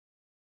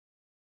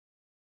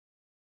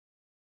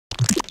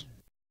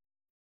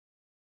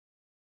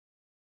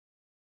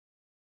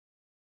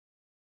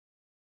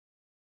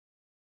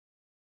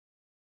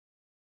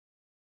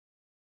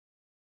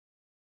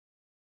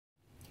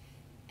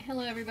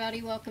Hello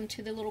everybody, welcome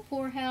to the Little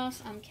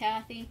Poorhouse. I'm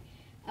Kathy.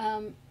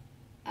 I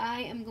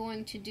am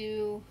going to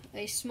do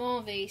a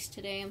small vase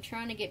today. I'm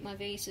trying to get my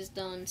vases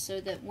done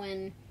so that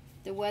when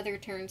the weather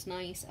turns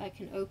nice I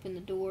can open the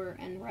door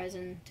and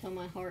resin till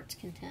my heart's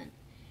content.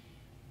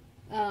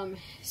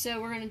 So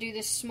we're going to do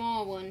this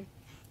small one,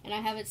 and I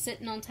have it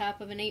sitting on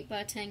top of an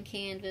 8x10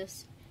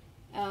 canvas.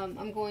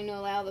 I'm going to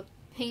allow the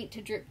paint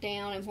to drip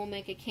down and we'll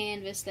make a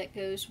canvas that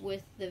goes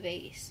with the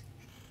vase.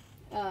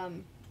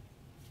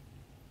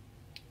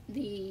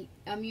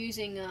 I'm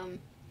using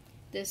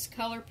this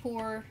Color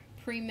Pour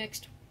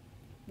pre-mixed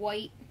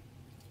white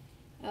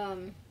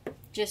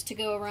just to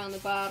go around the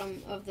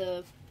bottom of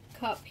the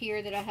cup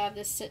here that I have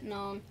this sitting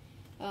on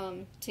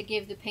to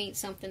give the paint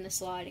something to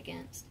slide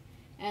against.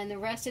 And the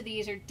rest of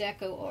these are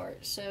deco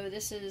art. So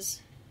this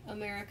is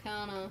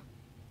Americana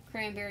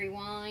Cranberry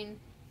Wine,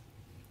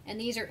 and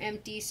these are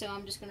empty, so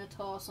I'm just going to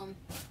toss them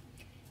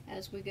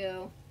as we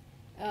go.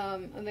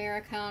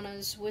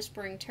 Americana's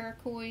Whispering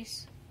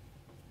Turquoise,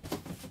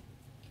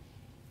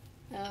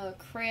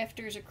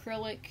 Crafter's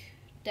Acrylic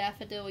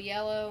Daffodil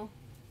Yellow,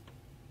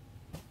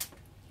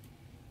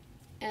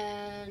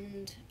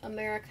 and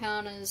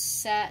Americana's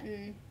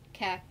Satin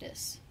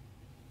Cactus.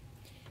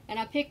 And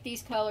I picked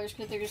these colors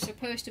because they're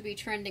supposed to be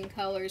trending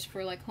colors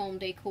for like home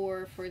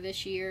decor for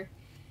this year.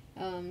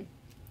 And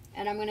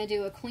I'm going to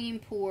do a clean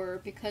pour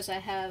because I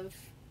have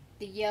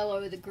the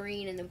yellow, the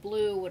green, and the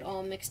blue would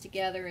all mix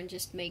together and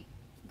just make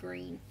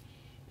green.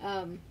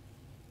 Alright,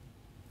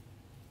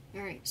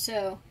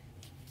 so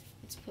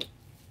let's put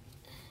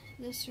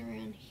this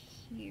around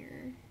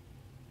here.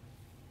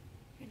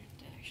 I'm going to have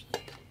to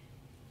actually...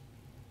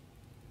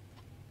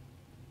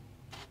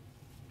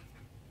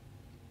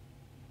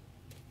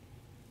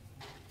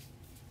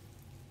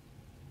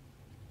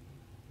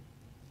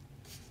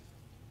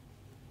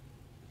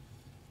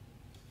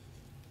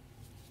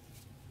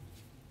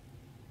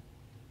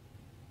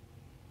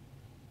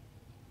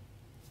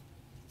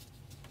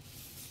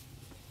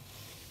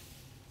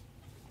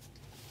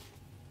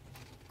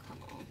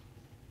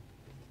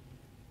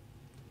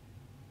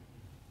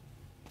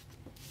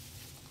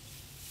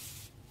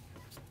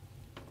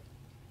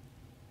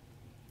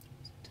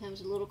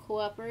 Sometimes a little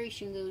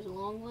cooperation goes a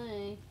long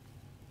way.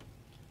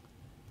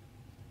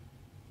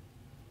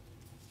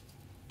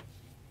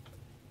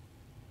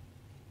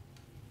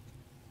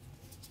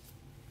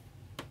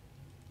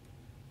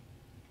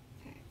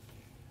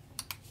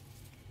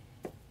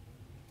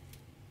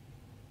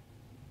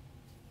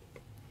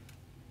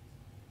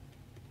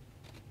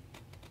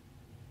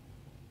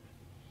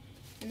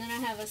 And then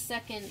I have a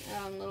second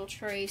little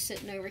tray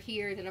sitting over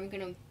here that I'm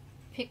going to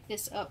pick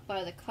this up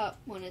by the cup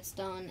when it's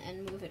done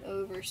and move it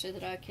over so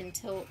that I can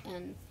tilt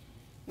and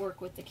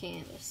work with the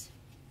canvas.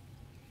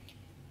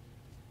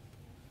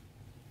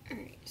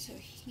 Alright, so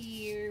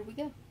here we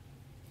go.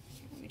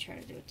 Let me try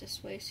to do it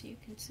this way so you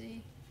can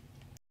see.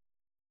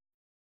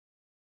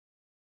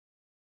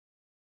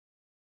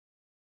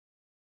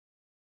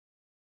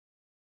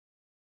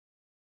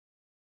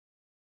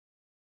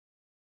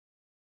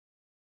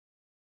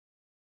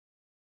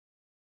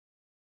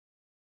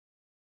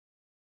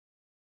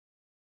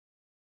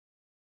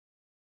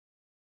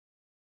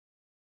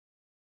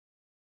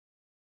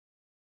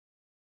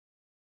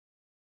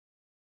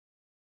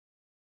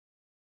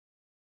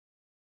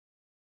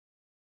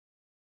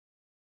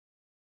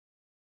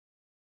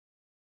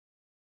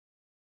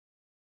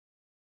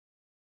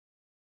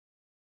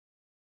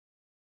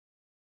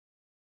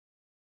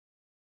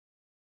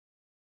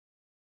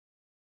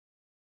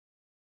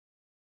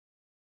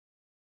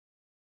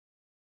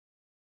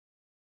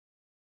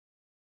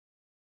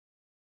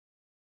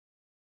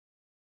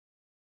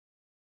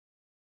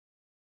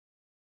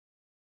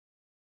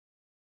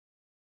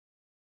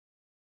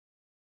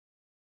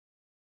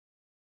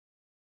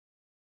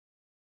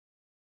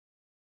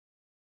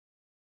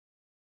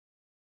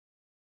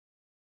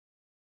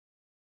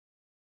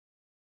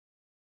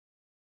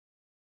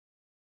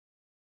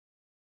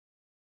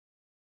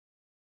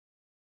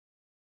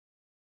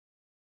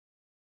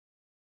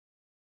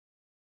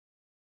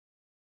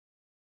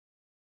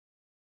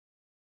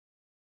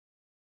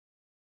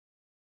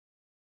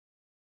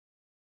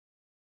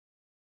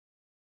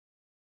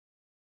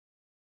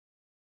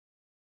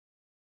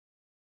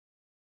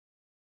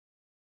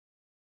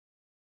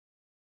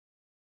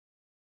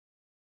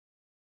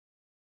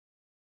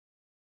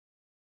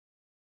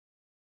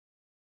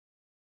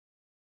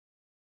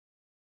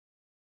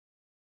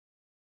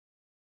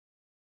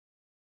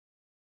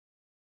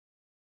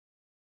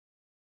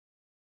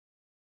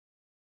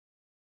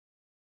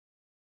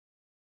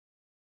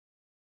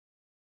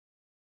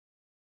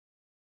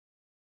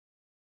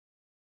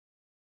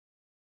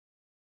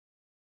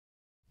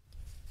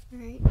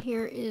 Alright,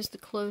 here is the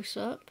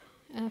close-up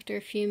after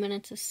a few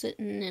minutes of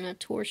sitting, and I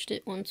torched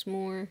it once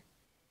more.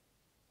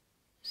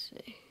 Let's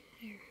see,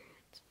 there,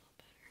 it's a little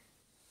better.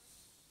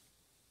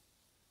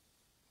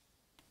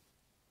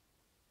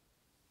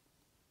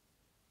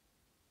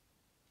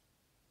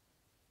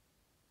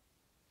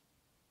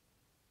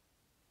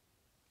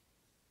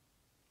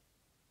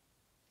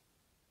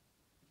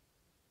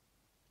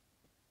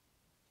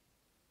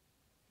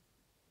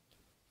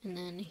 And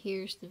then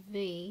here's the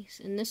vase.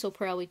 And this will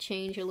probably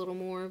change a little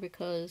more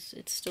because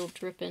it's still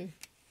dripping.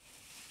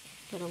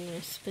 But I'm going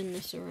to spin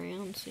this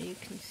around so you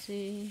can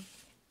see.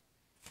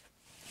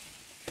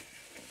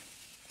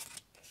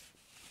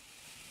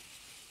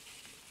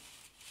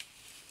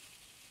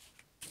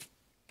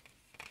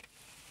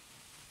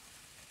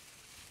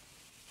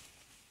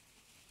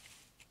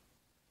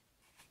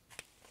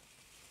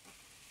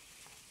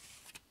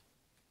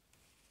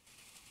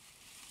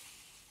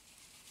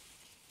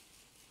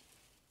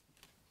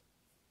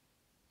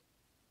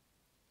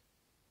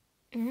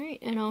 Alright,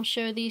 and I'll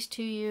show these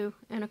to you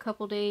in a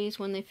couple days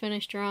when they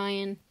finish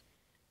drying.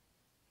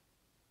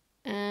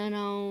 And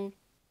I'll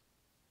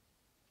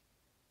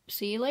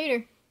see you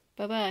later.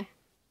 Bye-bye.